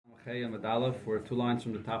Hey and Aleph, we're 2 lines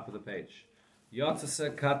from the top of the page. In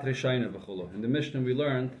the Mishnah we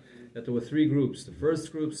learned that there were 3 groups. The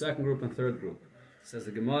first group, second group, and third group. It says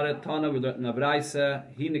the Gemara, Tana, we learned in Abraisa,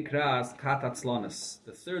 Hi Nikras Katatzlanis.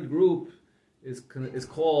 The third group is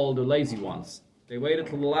called the lazy ones. They waited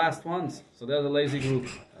till the last ones, so they're the lazy group.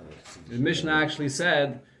 The Mishnah actually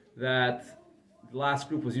said that the last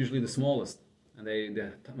group was usually the smallest. And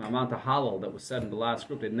the amount of halal that was said in the last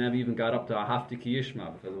group, they never even got up to a hafti ki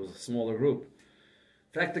yishma because it was a smaller group.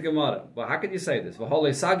 Fact the Gemara, but how can you say this? You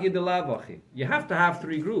have to have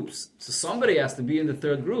 3 groups. So somebody has to be in the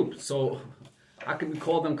third group. So how can we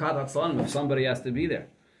call them katat slanim if somebody has to be there?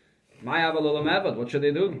 What should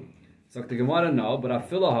they do? So the Gemara, no, but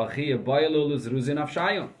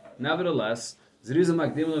nevertheless,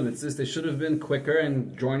 they should have been quicker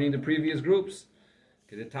in joining the previous groups.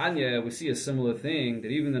 In Tanya, we see a similar thing, that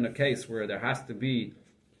even in a case where there has to be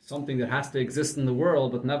something that has to exist in the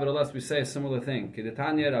world, but nevertheless we say a similar thing.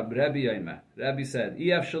 Rabbi said,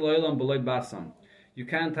 you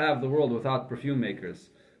can't have the world without perfume makers,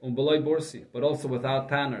 but also without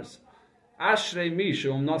tanners.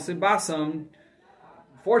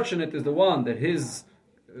 Fortunate is the one that his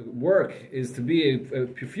work is to be a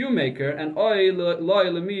perfume maker, and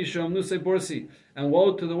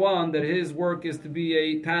woe to the one that his work is to be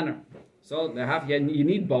a tanner. So you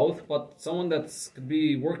need both, but someone that's could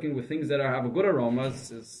be working with things that have a good aroma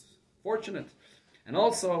is fortunate. And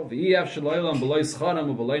also, the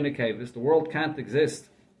world can't exist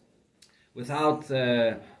without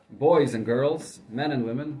boys and girls, men and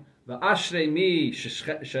women.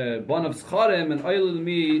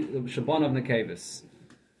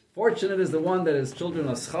 Fortunate is the one that his children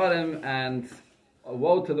are scharim, and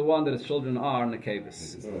woe to the one that his children are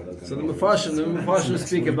nekavis. So the Mepharshim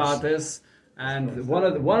speak about this, and one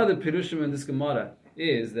of the pirushim in this Gemara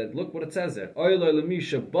is that look what it says there.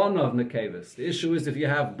 The issue is if you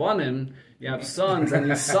have banim, you have sons, and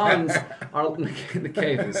your sons are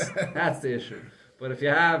nekavis. That's the issue. But if you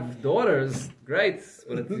have daughters, great.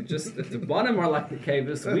 But if the banim are like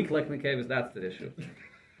nekavis, weak like nekavis, that's the issue.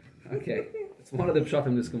 Okay. It's one of the pshatim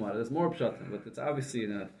in this Gemara. There's more pshatim, but it's obviously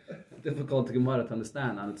difficult to Gemara to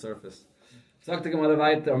understand on its surface. Sagt die Gemara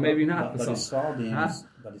weiter, or maybe not. But it's Fardim, that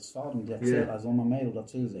said, as on my mail,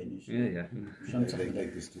 that says it. Yeah.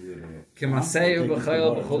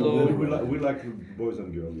 We like boys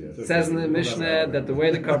and girls, yes. It says in the Mishnah that the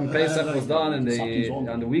way the Korban Pesach was done on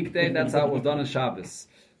the weekday, that's how it was done on Shabbos.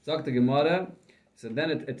 Sagt die Gemara, so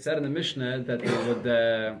then it said in the Mishnah that they would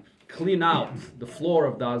clean out the floor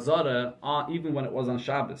of the Azara even when it was on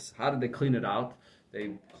Shabbos. How did they clean it out?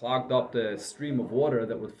 They clogged up the stream of water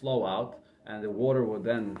that would flow out, and the water would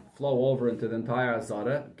then flow over into the entire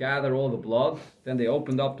Azara, gather all the blood, then they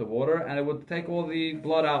opened up the water, and it would take all the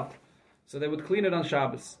blood out. So they would clean it on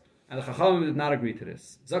Shabbos. And the Chachamim did not agree to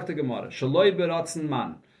this. Zakt the Gemara, Shaloi beratzen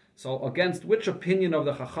man. So against which opinion of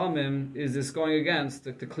the Chachamim is this going against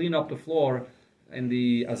to clean up the floor in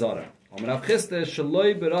the Azara? It's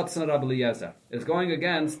going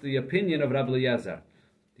against the opinion of Rabbi Eliezer.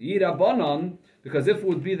 Because if it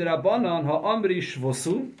would be the Rabbanon, ha'amri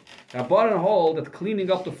shvosu, Rabbanon hold that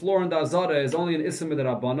cleaning up the floor in the Azara is only an ism with the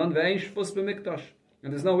Rabbanon, ve'ein shvus b'mikdash.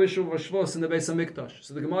 And there's no issue of shvus in the Beis HaMikdash.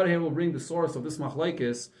 So the Gemara here will bring the source of this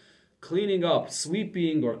machlekes, cleaning up,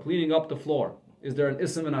 sweeping, or cleaning up the floor. Is there an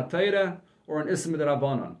ism in HaTeirah or an ism with the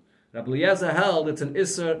Rabbanon? Rabbi Eliezer held it's an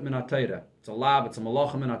isser min HaTeirah. It's a lab, it's a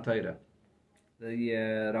malachim in HaTeirah. The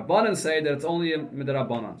Rabbanan say that it's only a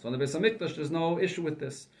midrabanan. So in the Beis HaMikdash, there's no issue with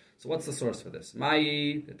this. So what's the source for this?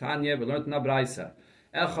 Ma'i, the Tanya, we learned in Abraisa.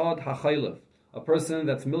 Echad ha'chaylev, a person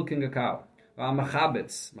that's milking a cow.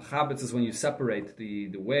 Machabitz. Machabitz is when you separate the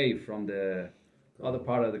whey from the other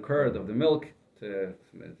part of the curd of the milk to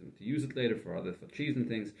use it later for cheese and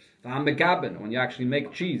things. Megaben, when you actually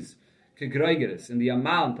make cheese. Kegreigeris, in the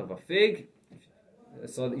amount of a fig.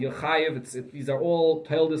 So Yochayev, these are all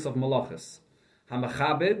taildis of malachas.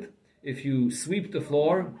 Hamachabed, if you sweep the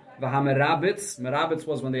floor. Vahamerabitz, merabitz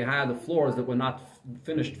was when they had the floors that were not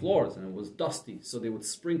finished floors and it was dusty, so they would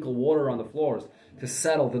sprinkle water on the floors to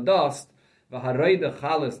settle the dust. Vahareide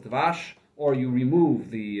chalis dvash, or you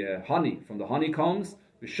remove the honey from the honeycombs.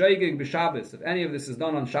 B'sheigig b'Shabbos, if any of this is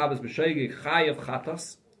done on Shabbos, b'sheigig chayev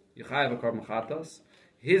chatas, you chayev a korban chatas.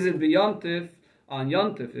 Hizid b'yantif, on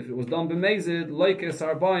Yantif, if it was done b'mezid, loikes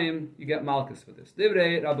arbaim, you get malchus for this.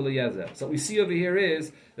 Divrei Rabbi Eliezer. So what we see over here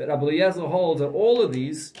is that Rabbi Eliezer holds that all of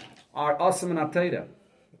these are asam and atayda.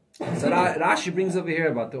 So Rashi brings over here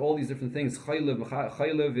about all these different things.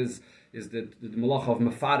 Chaylev is the malach of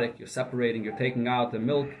mefarik. You're separating, you're taking out the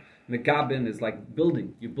milk. Megabin is like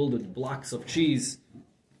building. You build blocks of cheese.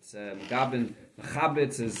 Megabin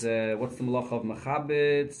Mechabitz is, what's the malacha of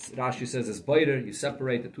mechabitz? Rashi says is boider. You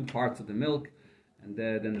separate the two parts of the milk. And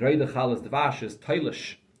then reidachal is dvash, is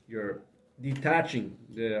toilish. You're detaching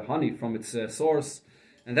the honey from its source.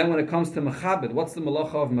 And then when it comes to mechabit, what's the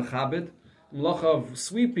malacha of mechabit? The malacha of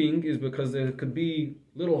sweeping is because there could be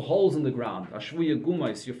little holes in the ground. Ashvuya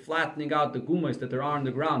gumais, you're flattening out the gumais that there are in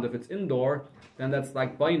the ground. If it's indoor, then that's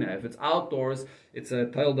like baina. If it's outdoors, it's a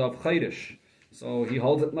tilda of chayrish. So he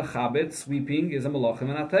holds it mechabit, sweeping is a malachim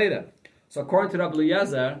and atayra. So according to Rabbi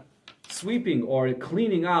Eliezer, sweeping or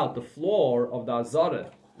cleaning out the floor of the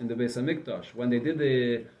azara in the Beis HaMikdash, when they did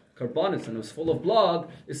the karbanis and it was full of blood,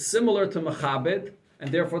 is similar to mechabit,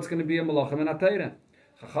 and therefore it's going to be a malachim and atayra.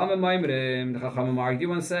 Chachamim Maimrim, the Chachamim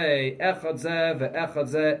argue and say, Echad zeh ve'echad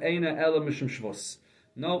zeh eina ela mishum shvus.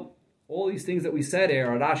 No, all these things that we said here,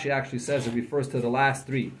 Rashi actually says it refers to the last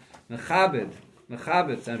three. Mechabit,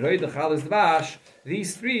 and Roi Dechal is Dvash,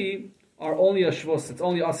 these three are only a shvus, it's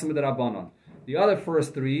only asim d'Rabbanan. The other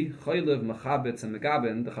first three, Chaylev, Mechabitz, and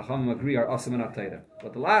Megabin, the Chachamim agree are asim and atayra.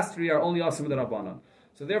 But the last three are only asim d'Rabbanan.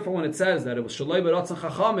 So therefore, when it says that it was Shaloi B'Ratzon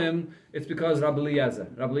Chachamim, it's because Rabbi Eliezer.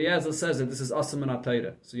 Rabbi Eliezer says that this is asim and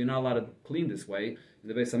atayra. So you're not allowed to clean this way. In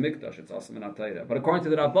the Beis HaMikdash, it's asim and atayra. But according to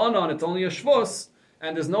the Rabbanan, it's only a shvus,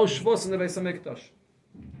 and there's no shvus in the Beis HaMikdash.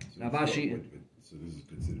 So Ravashi. So this is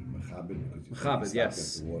considered mechabit because Mechabit,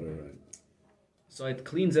 yes. the water, right? So it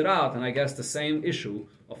cleans it out, and I guess the same issue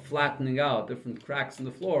of flattening out different cracks in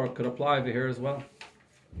the floor could apply over here as well.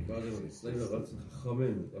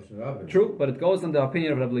 True, but it goes in the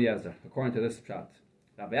opinion of Rabbi Eliezer, according to this pshat.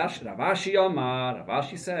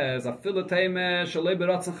 Ravashi says,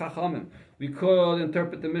 we could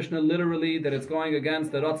interpret the Mishnah literally that it's going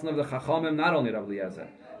against the Ratzon of the Chachamim, not only Rabbi Eliezer,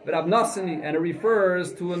 but Rab Nosson, and it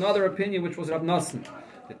refers to another opinion which was Rab Nosson.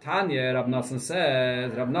 The Tanya, Rab Nosson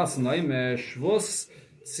says, Rab Nosson shvus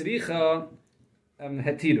tzricha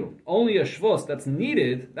hetiru. Only a shvus that's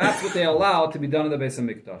needed, that's what they allow to be done in the Beis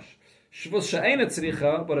HaMikdash. Shvus she'eina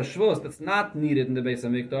tzricha, but a shvus that's not needed in the Beis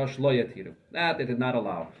HaMikdash, lo yetiru. That they did not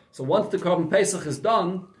allow. So once the Korban Pesach is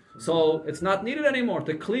done, so it's not needed anymore.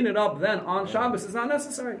 To clean it up then on Shabbos is not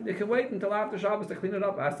necessary. They can wait until after Shabbos to clean it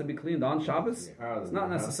up. It has to be cleaned on Shabbos. It's not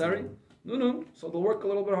necessary. No. So they'll work a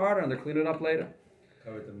little bit harder and they'll clean it up later.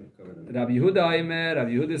 Rabbi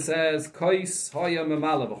Yehuda says, Kois hoya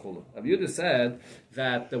memala v'chulu. Rabbi Yehuda said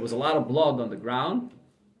that there was a lot of blood on the ground,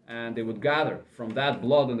 and they would gather from that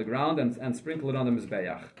blood on the ground and sprinkle it on the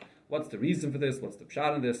Mizbeach. What's the reason for this? What's the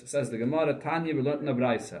pshat in this? It says the Gemara, Tanya, we learned in the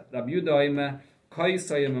Braisa. Rabbi Yehuda Kois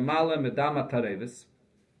hoya memala medama tarevis.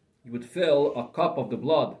 You would fill a cup of the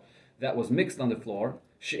blood that was mixed on the floor.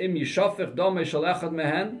 She'im yishafech domei shel echad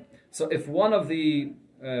mehen. So if one of the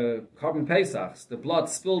Korban Pesachs, the blood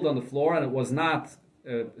spilled on the floor and it was not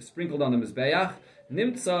sprinkled on the Mizbeach,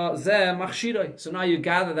 nimtza zeh machshiroi. So now you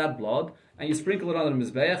gather that blood and you sprinkle it on the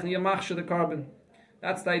Mizbeach and you machshir the carbon.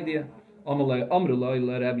 That's the idea.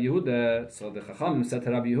 Amruloi Rabbi Yehuda. So the Chachamim said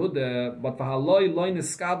to Rabbi Yehuda, but v'haloi loy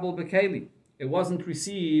niskabel bekeli. It wasn't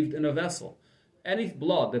received in a vessel. Any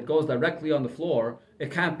blood that goes directly on the floor,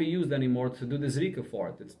 it can't be used anymore to do the zrika for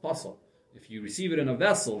it. It's puzzle. If you receive it in a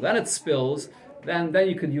vessel, then it spills, then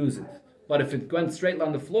you could use it. But if it went straight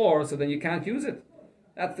on the floor, so then you can't use it.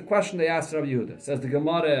 That's the question they asked Rabbi Yehuda. Says the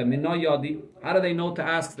Gemara, Minna Yadi. How do they know to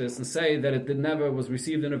ask this and say that it never was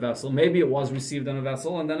received in a vessel? Maybe it was received in a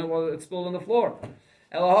vessel and then it spilled on the floor.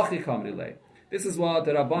 Elahachi kamrilei. This is what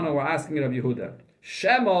the Rabbana were asking Rabbi Yehuda.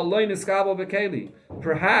 Shema loy niskabel bekeli.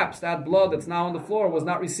 Perhaps that blood that's now on the floor was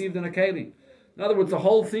not received in a keli. In other words, the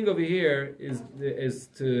whole thing over here is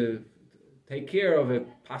to take care of a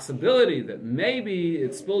possibility that maybe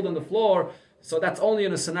it spilled on the floor. So that's only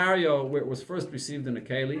in a scenario where it was first received in a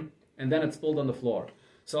keli and then it spilled on the floor.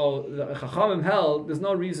 So the Chachamim held there's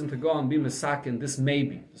no reason to go and be misakin this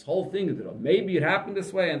maybe. This whole thing, maybe it happened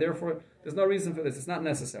this way and therefore there's no reason for this. It's not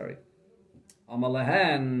necessary.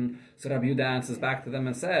 Amalahen, so Rabbi Yehuda answers back to them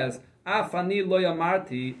and says, Afani lo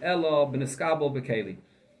yamarti elo b'niskabel b'keli.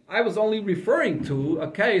 I was only referring to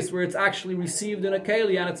a case where it's actually received in a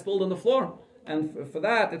keli and it's spilled on the floor. And for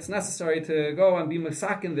that, it's necessary to go and be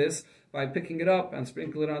masakin this by picking it up and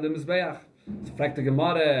sprinkle it on the Mizbeach. So, fact the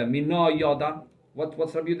Gemara, Mino Yoda.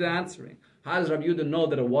 What's Rabbi Yehuda answering? How does Rabbi Yehuda know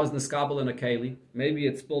that it was niskabel in a keli? Maybe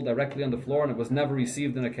it spilled directly on the floor and it was never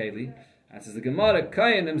received in a keli. And says the Gemara,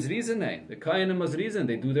 Kayanim Zrizane. The Kayanim was reason.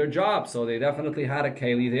 They do their job. So they definitely had a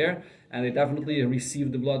keli there and they definitely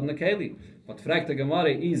received the blood in the keli. But fact the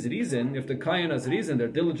Gemara is reason. If the Kayan is reason, they're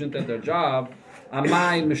diligent at their job.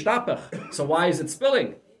 Amay mishtapach. So why is it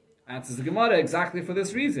spilling? Answers the Gemara exactly for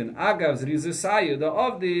this reason. Agav zrizusayu, the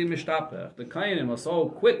of the mishtapech, the kainim are so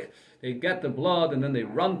quick, they get the blood and then they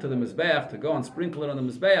run to the mizbeach to go and sprinkle it on the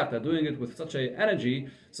mizbeach. They're doing it with such a energy,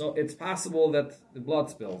 so it's possible that the blood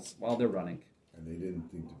spills while they're running. And they didn't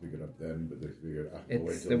think to pick it up then, but they figured,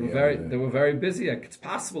 They were very busy. It's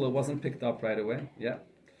possible it wasn't picked up right away. Yeah.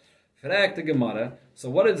 The Gemara. So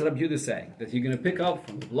what is Rabbi Yehuda saying? That you're going to pick up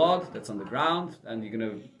from the blood that's on the ground, and you're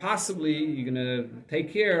going to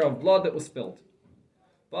take care of blood that was spilled.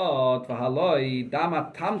 But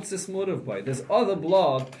there's other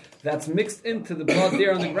blood that's mixed into the blood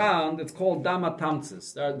there on the ground. It's called dama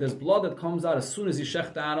tamtzis. There's blood that comes out as soon as you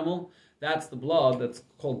shech the animal. That's the blood that's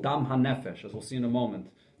called dam hanefesh, as we'll see in a moment.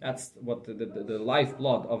 That's what the life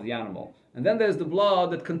blood of the animal. And then there's the blood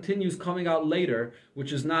that continues coming out later,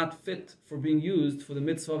 which is not fit for being used for the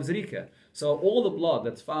mitzvah of zrika. So all the blood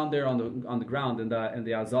that's found there on the ground in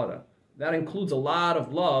the azara, that includes a lot of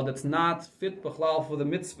blood that's not fit b'chlal for the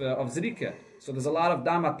mitzvah of zrika. So there's a lot of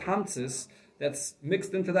dama tamtzis that's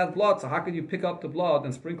mixed into that blood. So how could you pick up the blood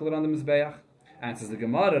and sprinkle it on the mizbeach? Answers the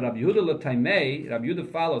Gemara, Rabbi Yehuda l'taimei, Rabbi Yehuda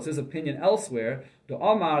follows his opinion elsewhere, the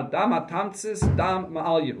Omar dama tamtzis dam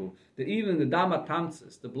ma'al yehu. That even the dama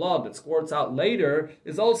tamtzis, the blood that squirts out later,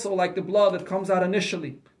 is also like the blood that comes out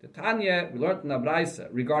initially. The Tanya, we learned in the Braisa,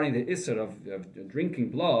 regarding the Isser of drinking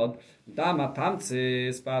blood, dama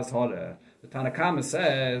tamtzis bas hora. The Tanakama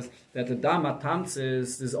says that the dama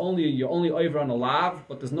tamtzis is you're only over on a lav,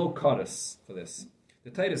 but there's no chorus for this. The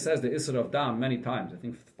Torah says the Isser of Dam many times. I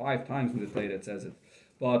think 5 times in the Torah it says it.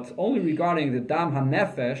 But only regarding the Dam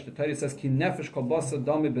HaNefesh, the Torah says, Ki nefesh kol basa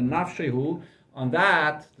dami b'nafshehu. On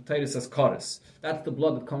that, the Torah says Koris. That's the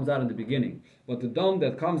blood that comes out in the beginning. But the dam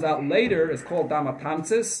that comes out later is called Dam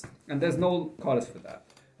HaTamtzis, and there's no Koris for that.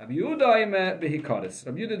 Rabbi Yehuda ime behi Koris.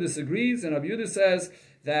 Rabbi Yehuda disagrees, and Rabbi Yehuda says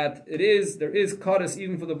that there is Koris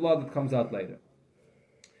even for the blood that comes out later.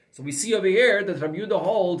 So we see over here that Rabbi Yehuda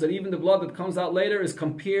holds that even the blood that comes out later is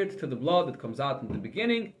compared to the blood that comes out in the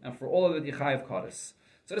beginning, and for all of it, Yichayev Kodesh.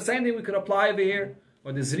 So the same thing we could apply over here,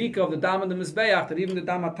 or the Zrika of the Dam and the Mizbeach, that even the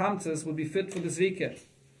Dam HaTamtzis would be fit for the Zrika.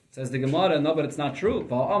 Says the Gemara, no, but it's not true.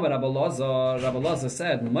 Rabbi Lazar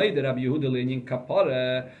said, Rabbi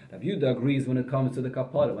Yehuda agrees when it comes to the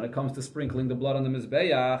kapara, when it comes to sprinkling the blood on the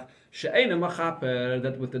Mizbeach,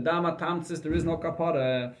 that with the Dam HaTamtzis there is no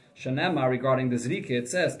kapara. Shanema, regarding the Zrika, it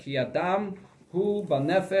says, Ki Adam hu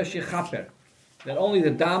ba'nefesh yichaper. That only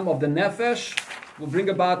the Dam of the Nefesh will bring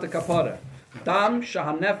about the kapara. Dam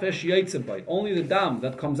shahanefesh yaitzebay. Only the Dam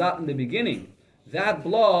that comes out in the beginning. That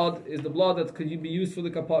blood is the blood that could be used for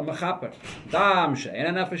the kapara. Mechaper. Dam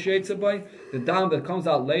she'enefesh yaitzebay. The Dam that comes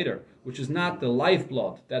out later, which is not the life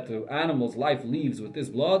blood that the animal's life leaves with this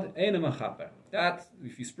blood, ena mechaper. That,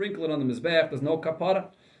 if you sprinkle it on the Mizbeach, there's no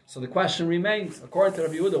kapara. So the question remains, according to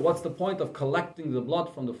Rabbi Yehuda, what's the point of collecting the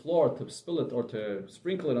blood from the floor to spill it or to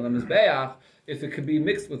sprinkle it on the Mizbeach if it could be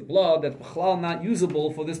mixed with blood that's b'chlal not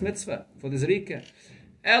usable for this mitzvah, for this rikah?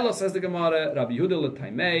 Elo, says the Gemara, Rabbi Yehuda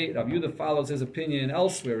l'taimei. Rabbi Yehuda follows his opinion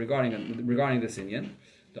elsewhere regarding this inyan.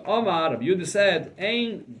 The Omar, Rabbi Yehuda said,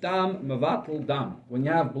 Ein dam mevatel dam. When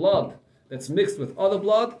you have blood that's mixed with other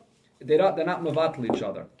blood, they're not mevatel each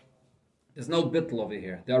other. There's no bittel over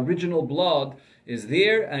here. The original blood is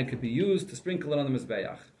there, and it could be used to sprinkle it on the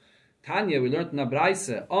Mizbeach. Tanya, we learned in the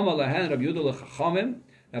Braisa, Omar lehen Rabbi Yehuda l'chachamim.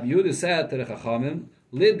 Rabbi Yehuda said to the chachamim,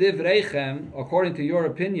 Lidivreichem, according to your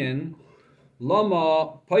opinion,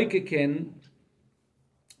 Lama poikekin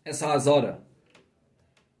es ha'azara.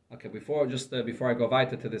 Okay, before I go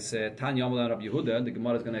weiter to this Tanya Omar Rabbi Yehuda, the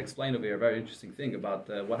Gemara is going to explain over here a very interesting thing about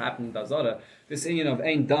what happened in the Azara. This inyan of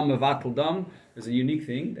ein dam mevatel dam is a unique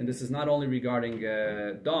thing, and this is not only regarding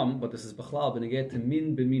dam, but this is b'chlal b'negeh to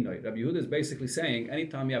min b'minoi. Rabbi Yehuda is basically saying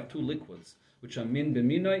anytime you have 2 liquids which are min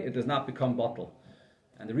b'minoi, it does not become bottle.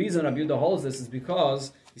 And the reason Rabbi Yehuda holds this is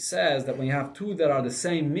because he says that when you have 2 that are the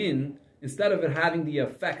same min, instead of it having the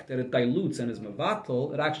effect that it dilutes and is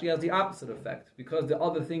mevatel, it actually has the opposite effect. Because the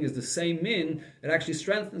other thing is the same min, it actually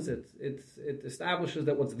strengthens it. It establishes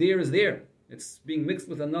that what's there is there. It's being mixed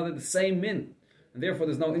with another, the same min. And therefore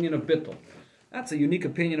there's no inyan of bittul. That's a unique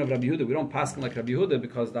opinion of Rabbi Yehuda. We don't paskin like Rabbi Yehuda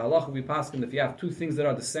because the halacha we paskin if you have 2 things that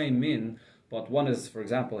are the same min, but one is, for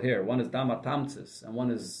example here, one is dam hatamtzis and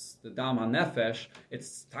one is the dam hanefesh,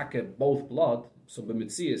 it's take both blood. So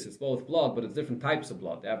b'mitzias, it's both blood, but it's different types of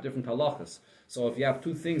blood. They have different halachas. So if you have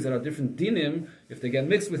 2 things that are different dinim, if they get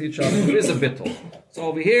mixed with each other, there is a bittul. So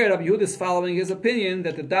over here, Rabbi Yehuda is following his opinion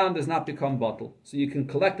that the dam does not become bottle. So you can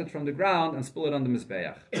collect it from the ground and spill it on the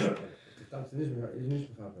mizbeach.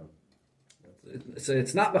 So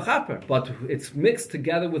it's not mechaper, but it's mixed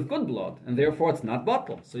together with good blood, and therefore it's not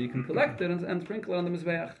bottle. So you can collect it and sprinkle it on the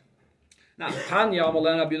mizbeach. Now, Tanya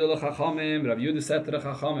Amalena Rabbi Yehuda Chachamim. Rabbi Yehuda said to the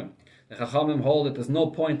Chachamim. The Chachamim hold that there's no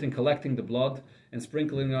point in collecting the blood and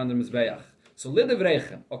sprinkling it on the Mizbeach. So,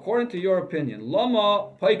 Lidivrechem, according to your opinion, Lama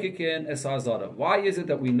Paikikin es Azara. Why is it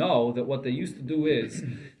that we know that what they used to do is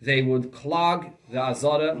they would clog the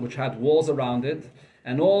Azara, which had walls around it,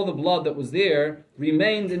 and all the blood that was there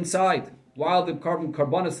remained inside? While the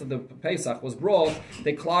carbonus of the Pesach was brought,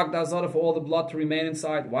 they clogged the Azara for all the blood to remain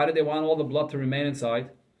inside. Why did they want all the blood to remain inside?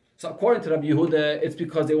 So according to Rabbi Yehuda, it's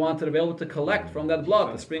because they wanted to be able to collect from that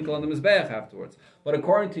blood, to sprinkle on the Mizbeach afterwards. But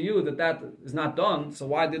according to you, that is not done, so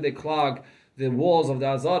why did they clog the walls of the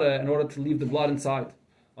Azara in order to leave the blood inside?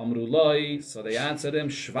 Amrulai, so they answered him,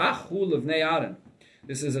 Shvach hu levnei Aaron.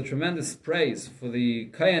 This is a tremendous praise for the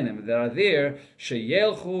Kayanim that are there,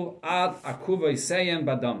 Sheyelchu ad akuvay seyem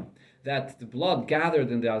badam, that the blood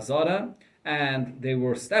gathered in the Azara, and they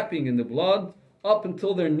were stepping in the blood up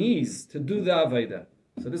until their knees to do the Aveda.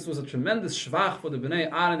 So this was a tremendous shvach for the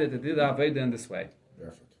Bnei Aaron that they did the Aveda in this way.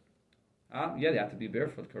 Barefoot. Yeah, they have to be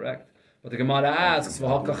barefoot, correct. But the Gemara asks,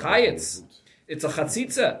 it's a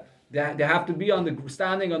chatzitza. They have to be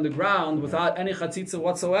standing on the ground without any chatzitza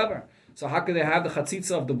whatsoever. So how could they have the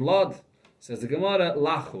chatzitza of the blood? Says the Gemara,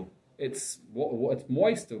 lachu. It's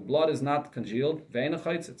moist. The blood is not congealed. Ve'ena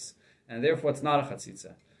chaitzitz. And therefore it's not a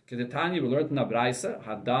chatzitza. Kedetanya, we learned in Abraisa,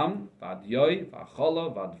 hadam, vad yoy,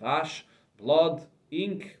 v'achola, vadvash, blood,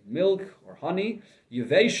 ink, milk, or honey,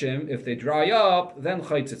 yuveshim, if they dry up, then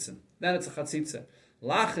chaytzitzin. Then it's a chatzitza.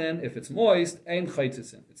 Lachen, if it's moist, ain't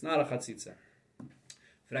chaytzitzin. It's not a chatzitza.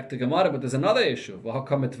 Fragt the Gemara, but there's another issue.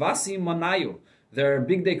 V'hakametvasi manayu. Their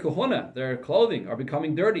big day kohuna, their clothing, are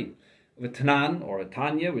becoming dirty. V'tanan, or a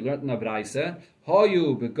tanya, we learned in Abraisa,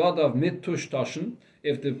 hayu begadav mittush tashin,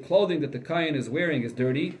 if the clothing that the kain is wearing is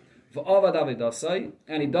dirty, and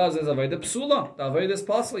he does as aveda psula. The aveda is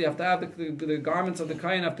possible. You have to have the garments of the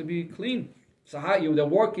kain have to be clean. So they're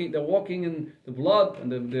walking in the blood,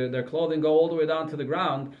 and their clothing go all the way down to the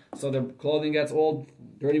ground. So their clothing gets all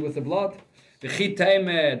dirty with the blood. The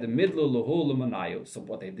midlu luhu lumanayu. So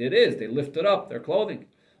what they did is they lifted up their clothing.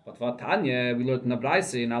 But vatanya, we learned in the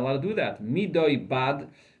Braisa, you're not allowed to do that. Midoi bad.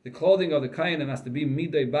 The clothing of the kain has to be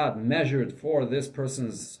midoi bad, measured for this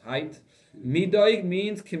person's height. Midoi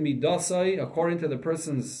means kimidasai, according to the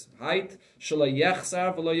person's height.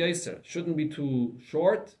 Shalayechsar v'lo shouldn't be too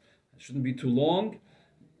short, shouldn't be too long.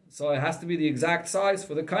 So it has to be the exact size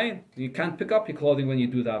for the kain. You can't pick up your clothing when you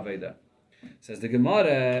do the aveda. Says the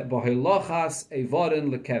Gemara, Bohilochas evarin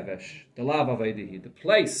lekevesh, the lav avedihi, the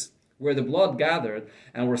place where the blood gathered,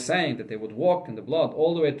 and we're saying that they would walk in the blood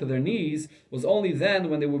all the way to their knees, was only then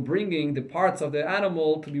when they were bringing the parts of the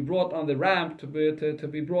animal to be brought on the ramp, to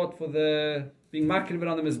be brought for the being makriv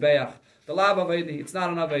on the mizbeach. The lav avedi, it's not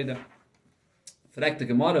an aveda. Frek the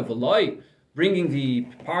Gemara, v'loi, bringing the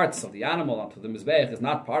parts of the animal onto the mizbeach is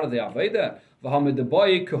not part of the aveda.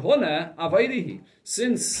 V'hamidaboi kahuna avedihi.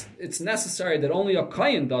 Since it's necessary that only a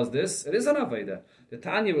kohen does this, it is an aveda. The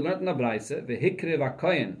Tanya we learned in the Braisa, v'hikrev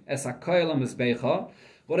hakohen es hakoel mizbecha.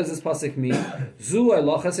 What does this pasuk mean? Zu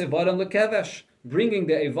eloches evarim lekevesh. Bringing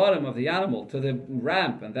the evarim of the animal to the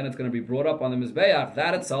ramp, and then it's going to be brought up on the mizbeach.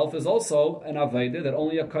 That itself is also an aveda that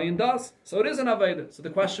only a kohen does. So it is an aveda. So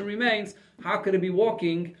the question remains: how could it be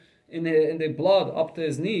walking in the blood up to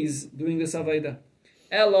his knees doing this aveda?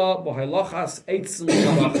 Ela b'halochas eitzim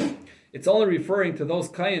l'kavach. It's only referring to those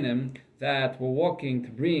kohenim that were walking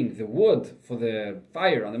to bring the wood for the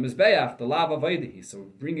fire on the mizbeach, the lav avedihi. So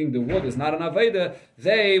bringing the wood is not an aveda.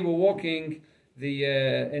 They were walking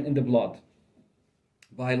in the blood.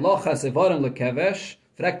 B'halochas evarim lekevesh.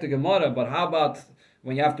 Frek the Gemara, but how about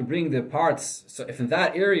when you have to bring the parts? So if in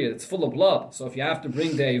that area it's full of blood, so if you have to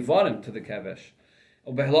bring the evarim to the kevesh,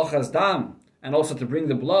 or b'halochas dam, and also to bring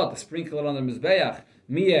the blood, to sprinkle it on the mizbeach,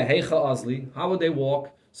 miyeh heicha azli. How would they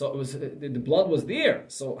walk? So it was the blood was there.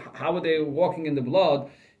 So how were they walking in the blood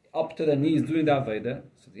up to their knees doing the aveda?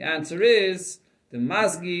 So the answer is the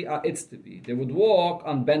mazgi itztebi. They would walk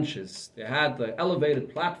on benches. They had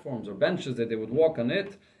elevated platforms or benches that they would walk on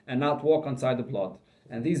it and not walk inside the blood.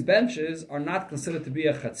 And these benches are not considered to be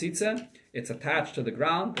a chatzitza. It's attached to the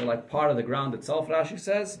ground. They're like part of the ground itself, Rashi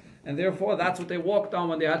says. And therefore, that's what they walked on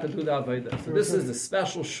when they had to do the Aveda. So this is the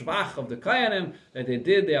special shvach of the Kayanim, that they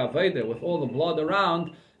did the Aveda with all the blood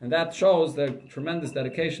around. And that shows their tremendous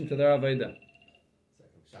dedication to their Aveda.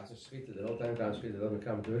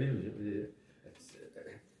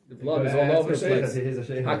 The blood is all over the place.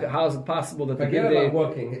 How is it possible that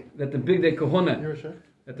the big day kahuna,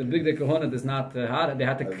 that the big day kahuna does not hard. They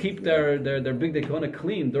had to keep their big day kahuna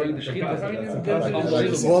clean during the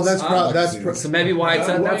shechita. Well, that's So maybe why it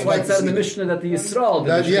said that's why it said in the Mishnah that the Yisrael.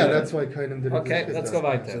 That's why Kainim did it. Okay, let's go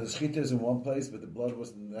right So there. the shechita is in one place, but the blood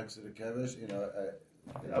wasn't next to the kevesh.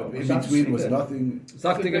 But in between was nothing.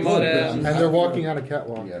 And they're walking on a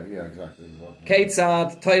catwalk. Yeah, exactly.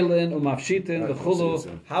 Ketzad, Tailin, Umafshitin, the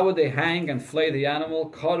Chulu. How would they hang and flay the animal?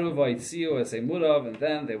 Karu v'itziu as a murav, and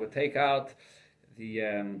then they would take out the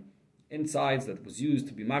insides that was used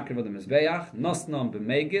to be makriv of the mizbeach. Nosnam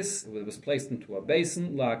b'megis, it was placed into a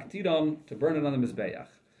basin. La'aktiram, to burn it on the mizbeach.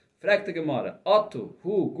 Frek the Gemara. Atu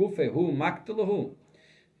hu gufe hu maktilahu.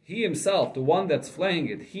 He himself, the one that's flaying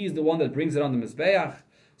it, he's the one that brings it on the mizbeach.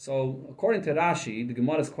 So, according to Rashi, the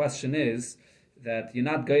Gemara's question is that you're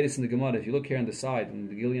not goydis in the Gemara. If you look here on the side, in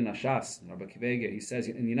the Gilyan Ashas, Rabbi Kivege, he says,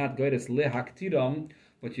 and you're not goydis lehaktiram,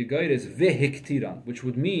 but you goydis vehiktiram, which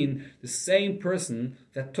would mean the same person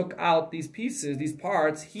that took out these pieces, these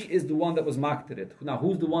parts, he is the one that was makted it. Now,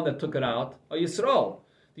 who's the one that took it out? A Yisrael.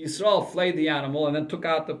 The Yisrael flayed the animal and then took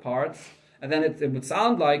out the parts, and then it would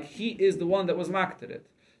sound like he is the one that was makted it.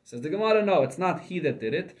 Says the Gemara, no, it's not he that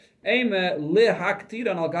did it. He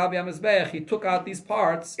took out these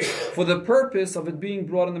parts for the purpose of it being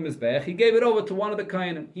brought on the Mizbeach. He gave it over to one of the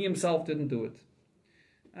Kainim. He himself didn't do it.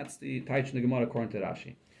 That's the Taich in the Gemara according to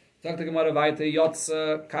Rashi. Talk the Gemara weiter,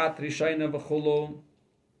 Yotze, Kat, Rishayna, V'chulu.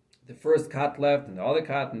 The first cat left and the other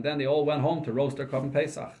cat, and then they all went home to roast their Korban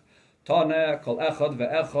Pesach. Tane, Kol Echad,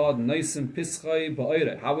 Ve'echad, Noisim, Pischai,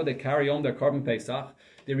 Ba'oire. How would they carry on their Korban Pesach?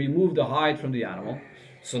 They removed the hide from the animal.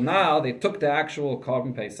 So now they took the actual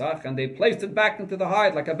Korban Pesach and they placed it back into the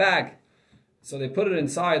hide like a bag. So they put it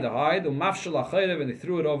inside the hide, and they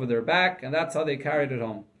threw it over their back, and that's how they carried it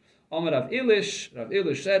home. Rav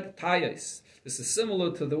Ilish said, Tayos. This is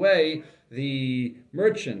similar to the way the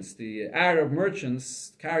merchants, the Arab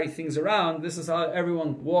merchants, carry things around. This is how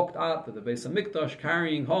everyone walked out to the Beis HaMikdash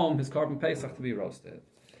carrying home his Korban Pesach to be roasted.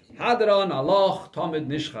 Hadron aloch tamid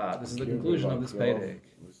nishcha. This is the conclusion of this Perek.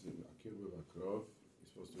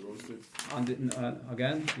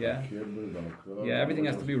 Again, yeah. Yeah, everything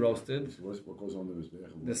has to be roasted.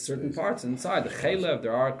 There's certain parts inside. The chalev,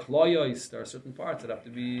 there are kloyos, there are certain parts that have to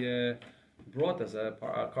be brought as a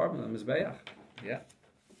carbon on the mizbeach. Yeah.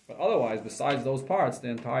 But otherwise, besides those parts, the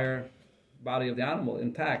entire body of the animal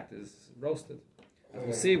intact is roasted.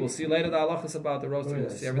 As we'll see later the halachas about the roasting. We'll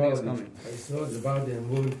see everything is coming. So it's about the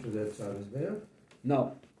moving to the mizbeach?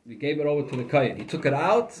 No. We gave it over to the Kayin. He took it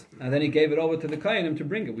out, and then he gave it over to the Kayinim to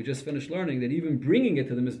bring it. We just finished learning that even bringing it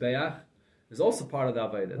to the Mizbeach is also part of the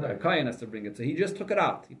Aveda. The Kayin has to bring it. So he just took it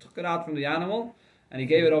out. He took it out from the animal, and he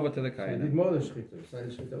gave it over to the Kayinim. He did more than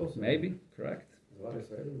Shechita also. Maybe, correct.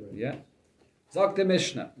 Yeah. Zog the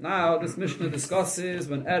Mishnah. Now, this Mishnah discusses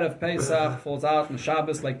when Erev Pesach falls out on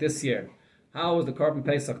Shabbos like this year. How is the Korban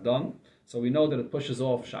Pesach done? So we know that it pushes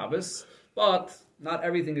off Shabbos, but not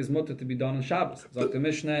everything is mutter to be done on Shabbos. Zog the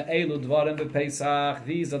Mishnah, Eilu Dvarim Pesach.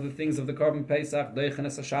 These are the things of the Korban Pesach,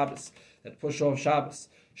 Deichenes Shabbos, that push off Shabbos.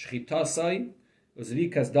 Shchitasai,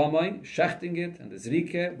 Uzrikas Damai, shechting it, and the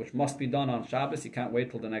Zrike, which must be done on Shabbos. You can't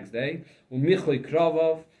wait till the next day. Umichui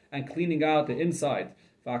Kravov, and cleaning out the inside.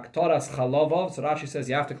 Vaktoras Chalavov. So Rashi says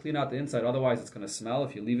you have to clean out the inside, otherwise it's going to smell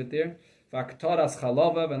if you leave it there. Vaktoras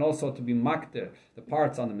Chalavov, and also to be makter, the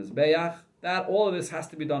parts on the Mizbeach. That all of this has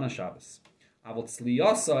to be done on Shabbos. But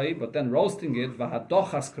then roasting it,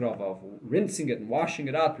 vahadochas kravav, rinsing it and washing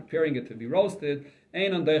it out, preparing it to be roasted,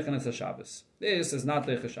 ein on deichenes Shabbos. This is not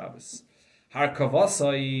deichenes Shabbos.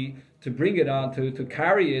 Harkavasai, to bring it on, to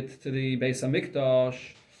carry it to the Beis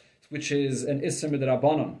HaMikdash, which is an Isser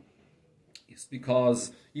Midrabanan. It's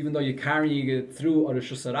because even though you're carrying it through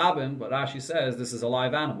Arishus Harabim, but Rashi says this is a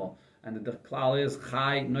live animal, and the klal is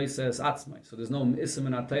chai noises atzmai. So there's no Isser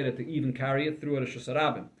Minatayra to even carry it through Arishus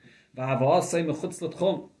Harabim.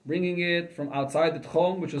 Bringing it from outside the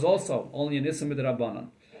tchom, which is also only an Isser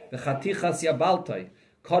Midrabanan. The chatichas yabaltai,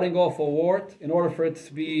 cutting off a wart in order for it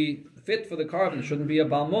to be fit for the carbon. It shouldn't be a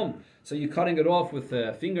balmum. So you're cutting it off with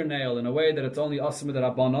a fingernail in a way that it's only Isser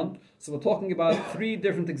Midrabanan. So we're talking about 3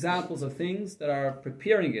 different examples of things that are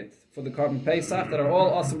preparing it for the Korban Pesach that are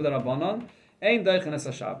all Isser Midrabanan. Ein deichenes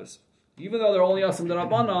Shabbos. Even though they're only Isser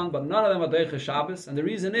Midrabanan, but none of them are deichenes Shabbos. And the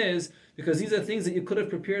reason is because these are things that you could have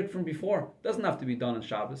prepared from before. It doesn't have to be done on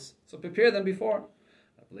Shabbos. So prepare them before.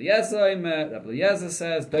 Rabbi Eliezer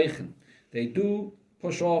says, deichen. They do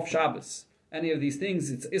push off Shabbos. Any of these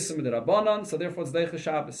things, it's Isser Midrabanan, so therefore it's deichenes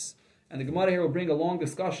Shabbos. And the Gemara here will bring a long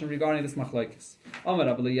discussion regarding this machlokes. Amar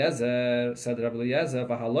Rabbi Eliezer, said Rabbi Eliezer,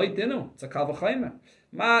 v'haloi dinu, it's a kal v'chaymer.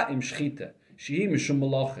 Ma im shchita. shehi mishum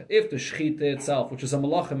malacha. If the shechita itself, which is a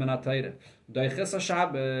malacha menatayre, doiches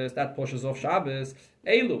Shabbos, that pushes off Shabbos.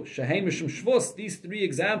 Elu shehi mishum shvus. These three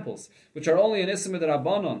examples, which are only an isim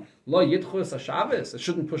d'Rabbanon, lo yitchus Shabbos. It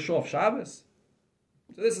shouldn't push off Shabbos.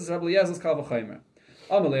 So this is Rabbi Eliezer's kal v'chomer.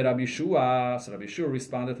 Amalei Rabbi Yeshua. So Rabbi Yeshua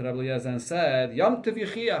responded to Rabbi Eliezer and said, Yom Tiv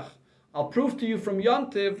Yechiach. I'll prove to you from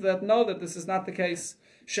Yom Tiv that no, that this is not the case.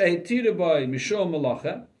 Shehitire by mishum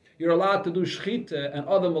malacha. You're allowed to do shchita and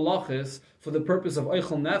other malachas for the purpose of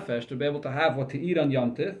oichel nefesh, to be able to have what to eat on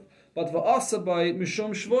Yom Tiv. But v'asa by mishum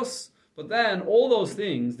shvus. But then all those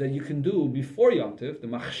things that you can do before Yom Tiv, the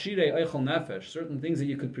machshirei oichel nefesh, certain things that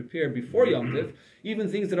you could prepare before Yom Tiv, even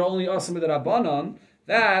things that are only asam b'darabanan,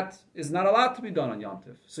 that is not allowed to be done on Yom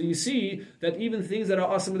Tiv. So you see that even things that are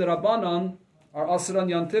asam b'darabanan are asr on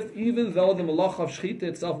Yom Tiv, even though the malach of shchita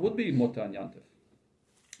itself would be muta on Yom Tiv.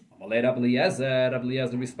 Rabbi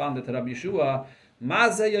Eliezer responded to Rabbi Yeshua,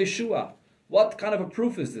 Maze Yeshua. What kind of a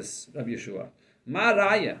proof is this, Rabbi Yeshua? Ma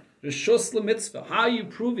raya, reshus lemitzvah. How are you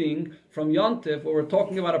proving from Yom Tiv, where we're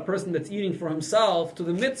talking about a person that's eating for himself, to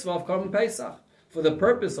the mitzvah of Korban Pesach? For the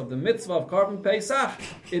purpose of the mitzvah of Korban Pesach,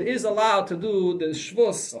 it is allowed to do the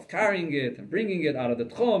shvus of carrying it and bringing it out of the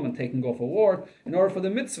tchum and taking off a ward in order for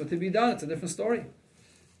the mitzvah to be done. It's a different story.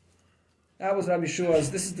 That was Rabbi Yeshua's.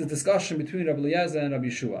 This is the discussion between Rabbi Eliezer and Rabbi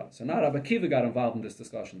Yeshua. So now Rabbi Akiva got involved in this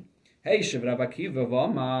discussion. Hey, Shiv Rabbi Akiva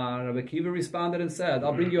v'amar. Rabbi Akiva responded and said,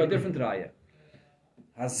 I'll bring you a different raya.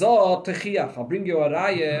 Hazah techiach. I'll bring you a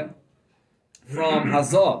raya from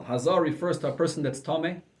Hazah. Hazah refers to a person that's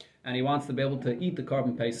tameh, and he wants to be able to eat the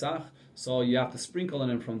Korban Pesach, so you have to sprinkle on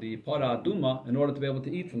him from the Para Aduma in order to be able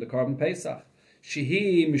to eat from the Korban Pesach.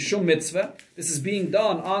 Shehi Mishum Mitzvah. This is being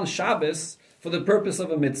done on Shabbos for the purpose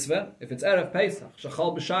of a mitzvah. If it's Erev Pesach,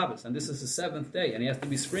 Shachal b'Shabbos, and this is the seventh day, and he has to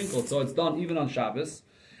be sprinkled, so it's done even on Shabbos.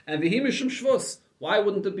 And V'hi Mishum Shvus. Why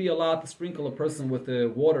wouldn't it be allowed to sprinkle a person with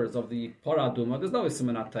the waters of the Para Aduma? There's no Isim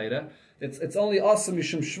in Atayra. It's only Asam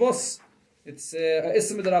Mishum Shvus. It's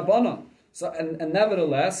Isim D'Rabbanan. So, and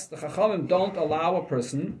nevertheless, the Chachamim don't allow a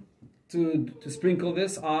person to sprinkle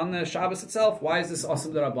this on Shabbos itself. Why is this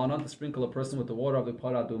Asam D'Rabbanan, to sprinkle a person with the water of the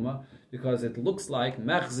Paraduma? Because it looks like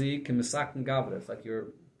Mechzi Kimisakin Gavra. It's like you're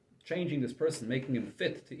changing this person, making him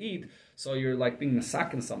fit to eat. So you're like being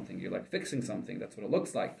misakin something. You're like fixing something. That's what it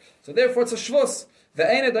looks like. So therefore it's a shvus.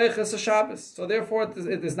 Ve'ene deiches a Shabbos. So therefore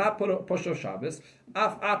it is not push of Shabbos.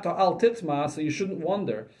 Af ata al titma. So you shouldn't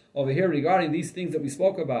wonder over here regarding these things that we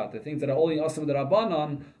spoke about, the things that are only asam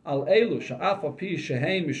d'Rabbanan, al elu sha'af api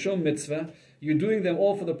sheheim mishum mitzvah. You're doing them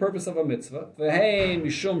all for the purpose of a mitzvah. Ve'heim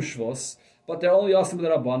mishum shvus. But they're only asam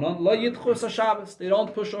d'Rabbanan. Lo yitchus a Shabbos. They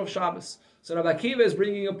don't push off Shabbos. So Rabbi Akiva is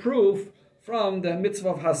bringing a proof from the mitzvah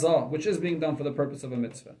of Hazah, which is being done for the purpose of a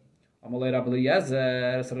mitzvah. Amalei Rabbi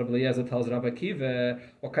Eliezer, so Rabbi Eliezer tells Rabbi Akiva,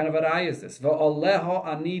 what kind of a raya is this? Ve'aleha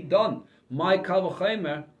ani don. My kal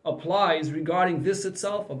v'chomer applies regarding this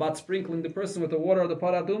itself, about sprinkling the person with the water of the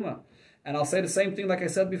paraduma. And I'll say the same thing like I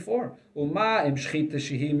said before. Uma im shchita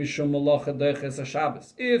shehi mishum malacha deiches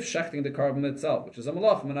Shabbos. If shechting the carbon itself, which is a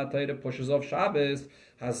malach menatayda, pushes off Shabbos,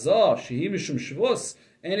 Hazah shehi mishum shvus.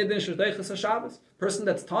 Person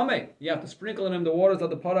that's tameh, you have to sprinkle in him the waters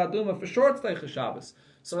of the paraduma, for sure it's Teiches Shabbos.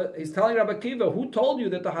 So he's telling Rabbi Akiva, who told you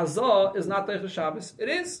that the Hazah is not Teiches Shabbos? It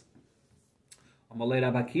is. Amalei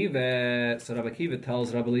Rabbi Akiva. So Rabbi Akiva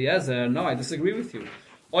tells Rabbi Eliezer, no, I disagree with you.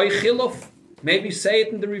 Oy chiluf, maybe say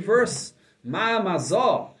it in the reverse. Ma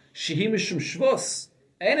mazah, shehi mishum shvus,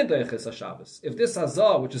 ene Teiches Shabbos. If this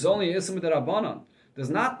Hazah, which is only Ism D'Rabbanan,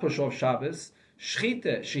 does not push off Shabbos,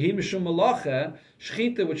 Shchita, shehi mishum malacha,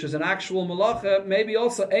 shchita, which is an actual malacha, maybe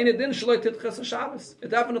also ein din shloi titches Shabbos. It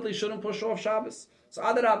definitely shouldn't push off Shabbos. So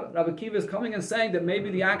Rabbi Akiva is coming and saying that maybe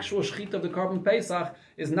the actual shchita of the Korban Pesach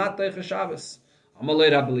is not teiches Shabbos.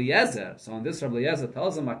 Amalei Rabbi Eliezer. So on this Rabbi Eliezer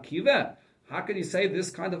tells him, Akiva, how can you say this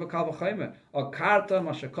kind of a kal v'chomer? A karta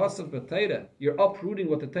mashakosav b'teira. You're uprooting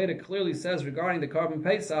what the Teira clearly says regarding the Korban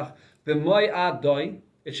Pesach. B'moy adoi.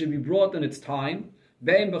 It should be brought in its time.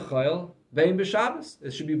 Bein b'chayil. Bein b'Shabbos.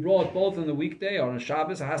 It should be brought both on the weekday or on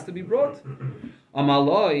Shabbos. It has to be brought.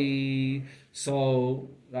 Amaloi. So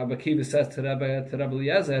Rabbi Akiva says to Rabbi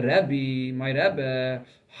Eliezer, Rebbe, my Rebbe,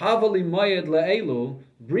 havali mayed le'elu,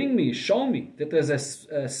 bring me, show me that there's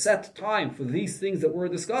a set time for these things that we're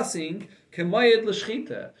discussing, kemayed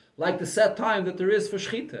l'shchita, like the set time that there is for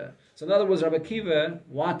shchita. So in other words, Rabbi Akiva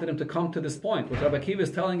wanted him to come to this point. What Rabbi Akiva is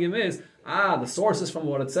telling him is, the source is from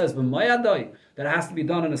what it says, b'mayadai, that it has to be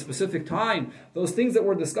done in a specific time. Those things that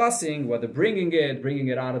we're discussing, whether bringing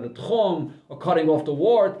it out of the tchum, or cutting off the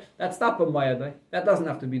wart, that's not b'mayadai. That doesn't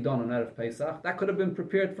have to be done on Erev Pesach. That could have been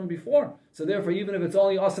prepared from before. So therefore, even if it's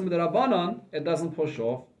only Asim D'Rabbanan, it doesn't push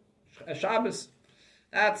off Shabbos.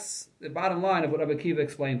 That's the bottom line of what Rabbi Akiva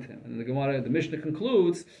explained to him. And the Gemara, the Mishnah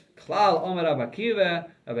concludes, Klal Omer Rabbi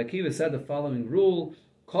Akiva said the following rule,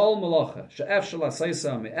 Kol Malacha, She'ef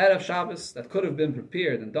Shalasaisa Me'erev Shabbos, that could have been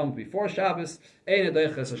prepared and done before Shabbos, Ein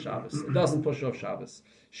Edoiches Shabbos. It doesn't push off Shabbos.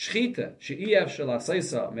 Shchita, She'ef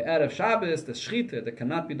Shalasaisa Me'erev Shabbos, the Shchita that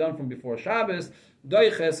cannot be done from before Shabbos,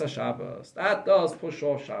 Doiches Shabbos. That does push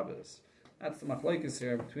off Shabbos. That's the machlokes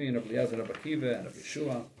here between Rabbi Eliezer, Rabbi Akiva, and Rabbi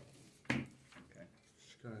Yeshua.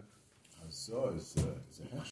 So it's a